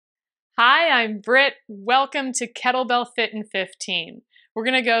Hi, I'm Britt. Welcome to Kettlebell Fit in 15. We're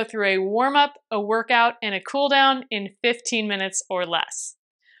going to go through a warm-up, a workout, and a cool-down in 15 minutes or less.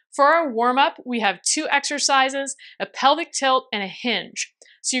 For our warm-up, we have 2 exercises, a pelvic tilt, and a hinge.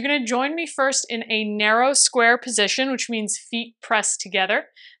 So you're going to join me first in a narrow square position, which means feet pressed together.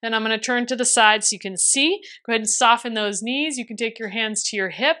 Then I'm going to turn to the side so you can see. Go ahead and soften those knees. You can take your hands to your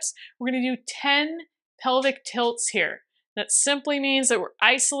hips. We're going to do 10 pelvic tilts here. That simply means that we're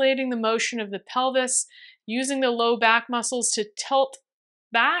isolating the motion of the pelvis, using the low back muscles to tilt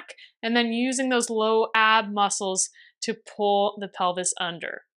back, and then using those low ab muscles to pull the pelvis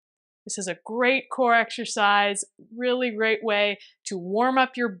under. This is a great core exercise, really great way to warm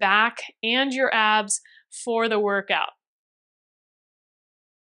up your back and your abs for the workout.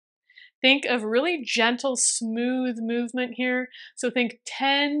 Think of really gentle, smooth movement here. So think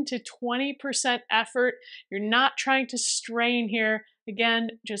 10 to 20% effort. You're not trying to strain here. Again,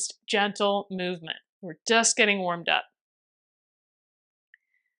 just gentle movement. We're just getting warmed up.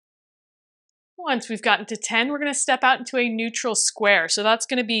 Once we've gotten to 10, we're going to step out into a neutral square. So that's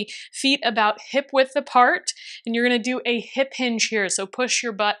going to be feet about hip width apart, and you're going to do a hip hinge here. So push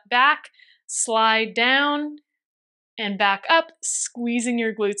your butt back, slide down, and back up, squeezing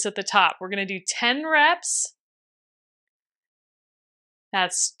your glutes at the top. We're going to do 10 reps.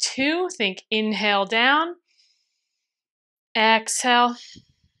 That's 2. Think inhale down, exhale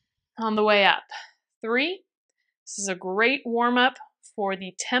on the way up. 3. This is a great warm-up for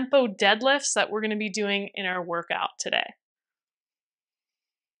the tempo deadlifts that we're going to be doing in our workout today.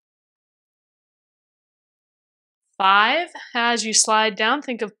 5, as you slide down,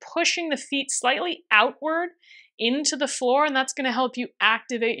 think of pushing the feet slightly outward into the floor, and that's going to help you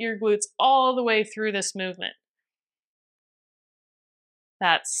activate your glutes all the way through this movement.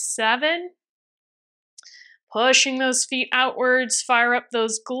 That's 7. Pushing those feet outwards, fire up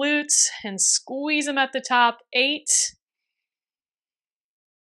those glutes and squeeze them at the top. 8.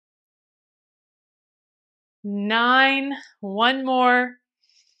 9. One more.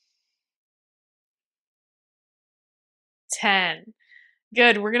 10.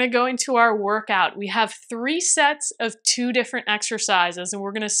 Good, we're going to go into our workout. We have 3 sets of 2 different exercises, and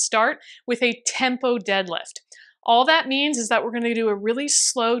we're going to start with a tempo deadlift. All that means is that we're going to do a really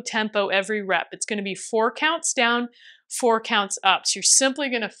slow tempo every rep. It's going to be 4 counts down, 4 counts up. So you're simply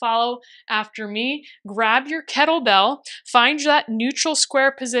going to follow after me. Grab your kettlebell, find that neutral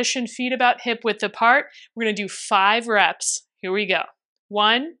square position, feet about hip width apart. We're going to do 5 reps. Here we go.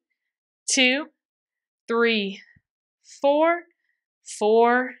 1, 2, 3, 4,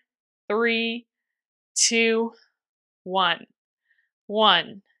 4, 3, 2, 1.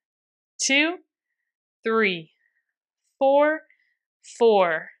 1, 2, 3, 4,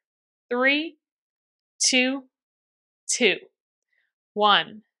 4, 3, 2, 2.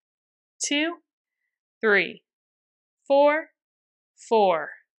 1, 2, 3, 4, 4,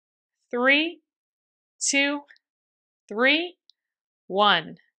 3, 2, 3,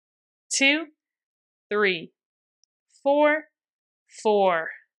 1, 2, 3, 4, 4,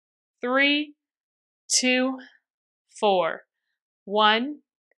 3, 2, 4. 1,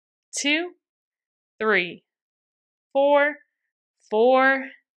 2, 3, 4, 4,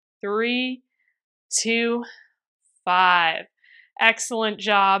 3, 2, 5. Excellent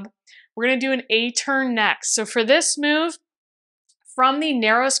job. We're going to do an A-turn next. So for this move, from the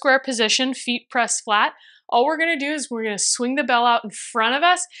narrow square position, feet pressed flat, all we're going to do is we're going to swing the bell out in front of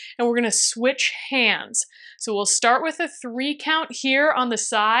us and we're going to switch hands. So we'll start with a 3 count here on the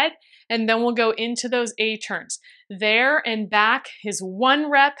side and then we'll go into those A-turns. There and back is 1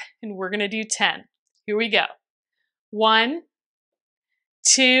 rep and we're going to do 10. Here we go. 1,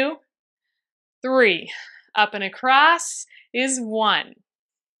 2, 3. Up and across is 1.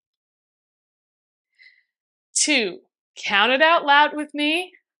 2. Count it out loud with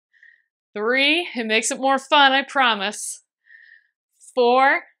me. 3. It makes it more fun, I promise.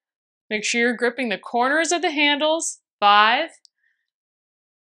 4. Make sure you're gripping the corners of the handles. 5.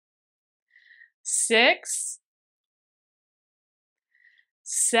 6.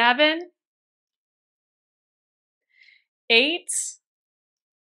 7. 8.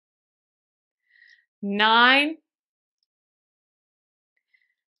 9.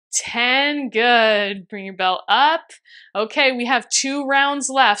 10, good. Bring your belt up. Okay, we have 2 rounds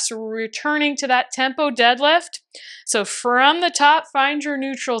left, so we're returning to that tempo deadlift. So from the top, find your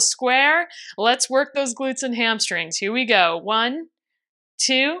neutral square. Let's work those glutes and hamstrings. Here we go. 1,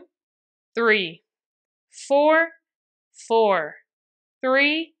 2, 3, 4, 4,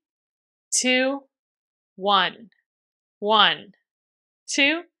 3, 2, 1. 1,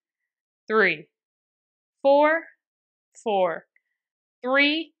 2, 3, 4, 4,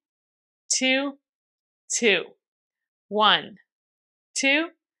 3, 2, 2. 1, 2,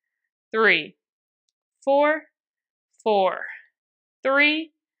 3, 4, 4,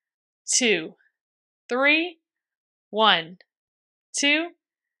 3, 2, 3, 1, 2,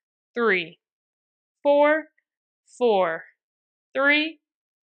 3, 4, 4, 3,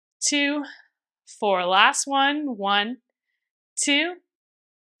 2, 4. Last one. 1, 2,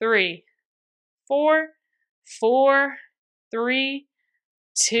 3, 4, 4, 3,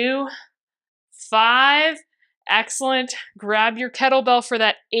 2, 5. Excellent. Grab your kettlebell for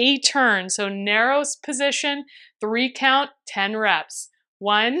that A turn. So narrow position, 3 count, 10 reps.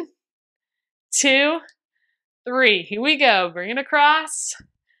 1, 2, 3. Here we go. Bring it across.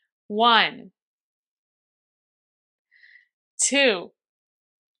 1, 2,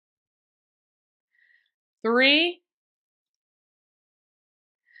 3,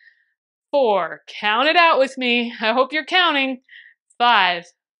 4. Count it out with me. I hope you're counting. 5,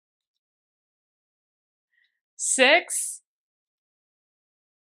 6,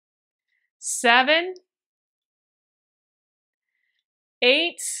 7,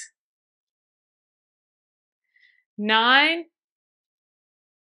 8, 9,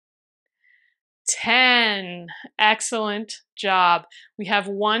 10. Excellent job. We have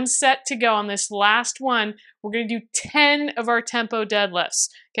 1 set to go on this last one. We're going to do 10 of our tempo deadlifts.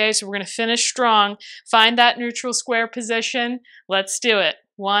 Okay, so we're going to finish strong. Find that neutral square position. Let's do it.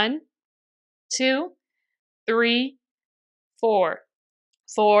 1, 2, 3, 4.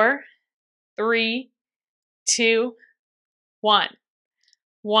 4, 3, 2, 1.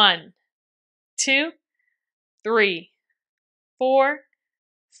 1, 2, 3, 4,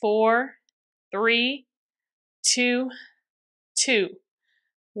 4, 3, 2, 2.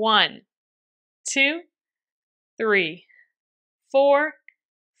 1, 2, 3, 4,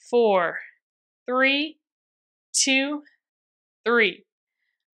 4, 3, 2, 3.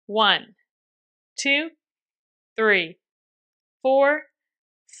 1, 2, 3, 4,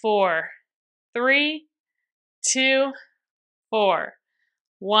 4, 3, 2, 4.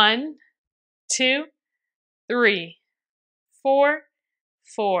 1, 2, 3, 4,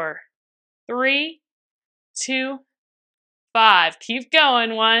 4, 3, 2, 5. Keep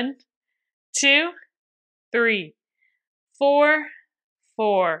going. 1, 2, 3, 4,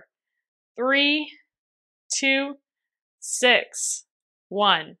 4, 3, 2, 6.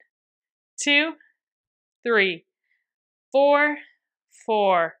 1, 2, 3, 4,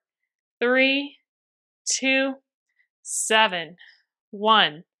 4, 3, 2, 7.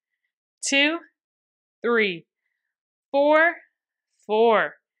 1, 2, 3, 4,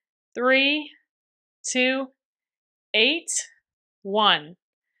 4, 3, 2, 8. 1,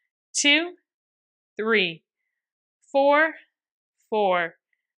 2, 3, 4, 4,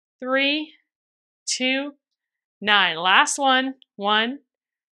 3, 2, 9. Last one. 1,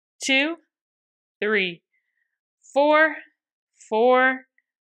 2, 3, 4, 4,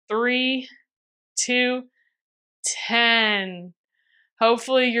 3, 2, 10.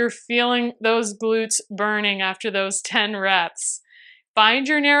 Hopefully you're feeling those glutes burning after those 10 reps. Find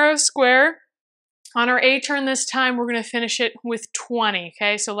your narrow square. On our A turn this time, we're going to finish it with 20,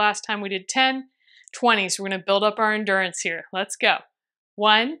 okay? So last time we did 10, 20. So we're going to build up our endurance here. Let's go.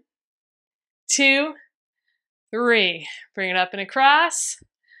 1, 2, 3. Bring it up and across.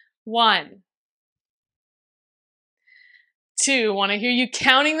 1, 2. Want to hear you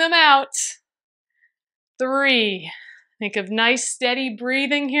counting them out. 3. Think of nice steady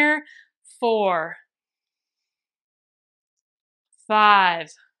breathing here. 4, 5,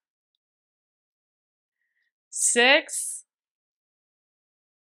 6,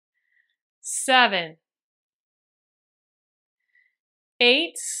 7,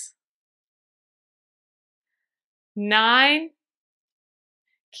 8, 9,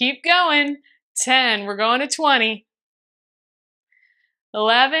 keep going, 10, we're going to 20,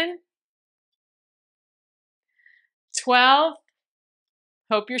 11, 12,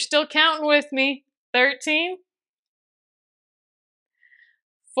 hope you're still counting with me, 13,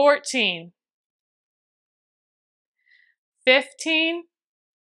 14, 15,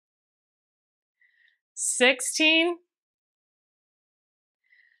 16,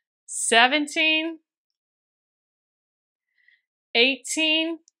 17,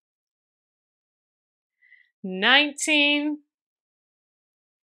 18, 19,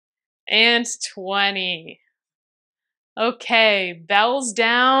 and 20. Okay, bells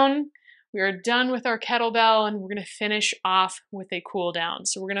down. We are done with our kettlebell and we're going to finish off with a cool down.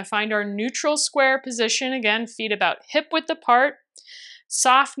 So we're going to find our neutral square position. Again, feet about hip width apart.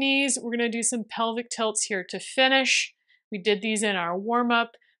 Soft knees. We're going to do some pelvic tilts here to finish. We did these in our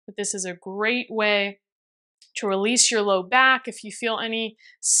warm-up, but this is a great way to release your low back if you feel any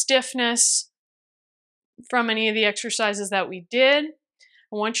stiffness from any of the exercises that we did.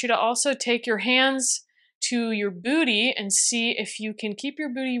 I want you to also take your hands to your booty and see if you can keep your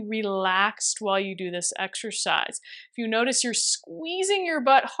booty relaxed while you do this exercise. If you notice you're squeezing your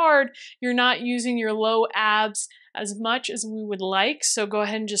butt hard, you're not using your low abs as much as we would like. So go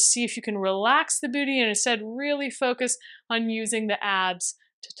ahead and just see if you can relax the booty and instead really focus on using the abs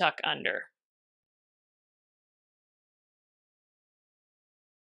to tuck under.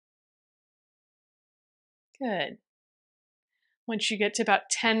 Good. Once you get to about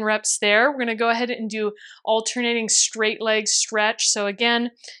 10 reps there, we're going to go ahead and do alternating straight leg stretch. So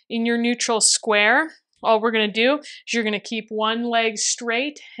again, in your neutral square, all we're going to do is you're going to keep one leg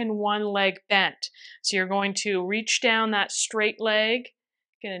straight and one leg bent. So you're going to reach down that straight leg,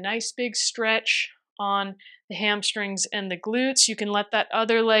 get a nice big stretch on the hamstrings and the glutes. You can let that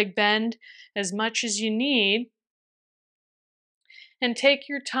other leg bend as much as you need. And take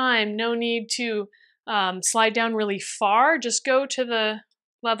your time, no need to slide down really far. Just go to the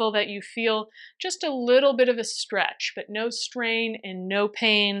level that you feel just a little bit of a stretch, but no strain and no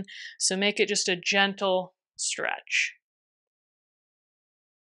pain. So make it just a gentle stretch.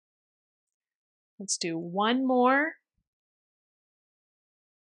 Let's do one more.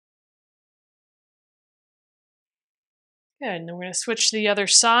 Good, and then we're going to switch to the other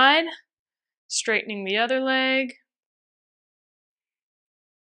side, straightening the other leg.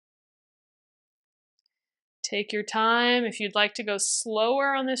 Take your time. If you'd like to go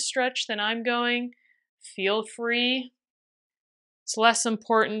slower on this stretch than I'm going, feel free. It's less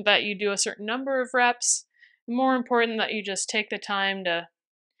important that you do a certain number of reps, more important that you just take the time to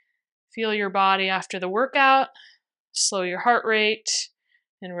feel your body after the workout, slow your heart rate,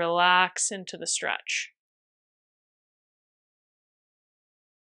 and relax into the stretch.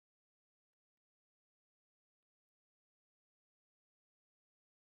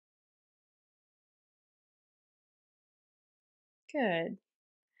 Good.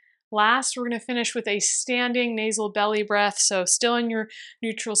 Last, we're going to finish with a standing nasal belly breath. So still in your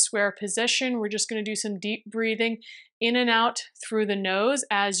neutral square position, we're just going to do some deep breathing in and out through the nose.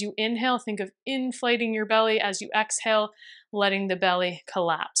 As you inhale, think of inflating your belly. As you exhale, letting the belly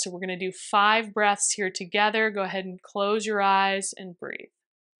collapse. So we're going to do 5 breaths here together. Go ahead and close your eyes and breathe.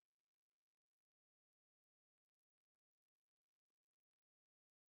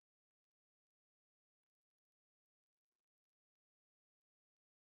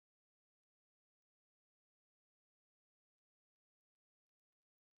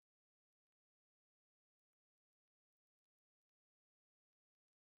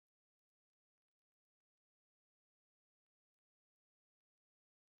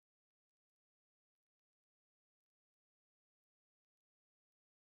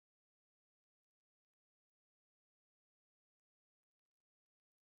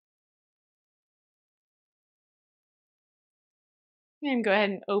 And go ahead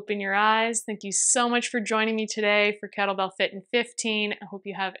and open your eyes. Thank you so much for joining me today for Kettlebell Fit in 15. I hope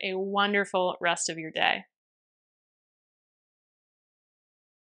you have a wonderful rest of your day.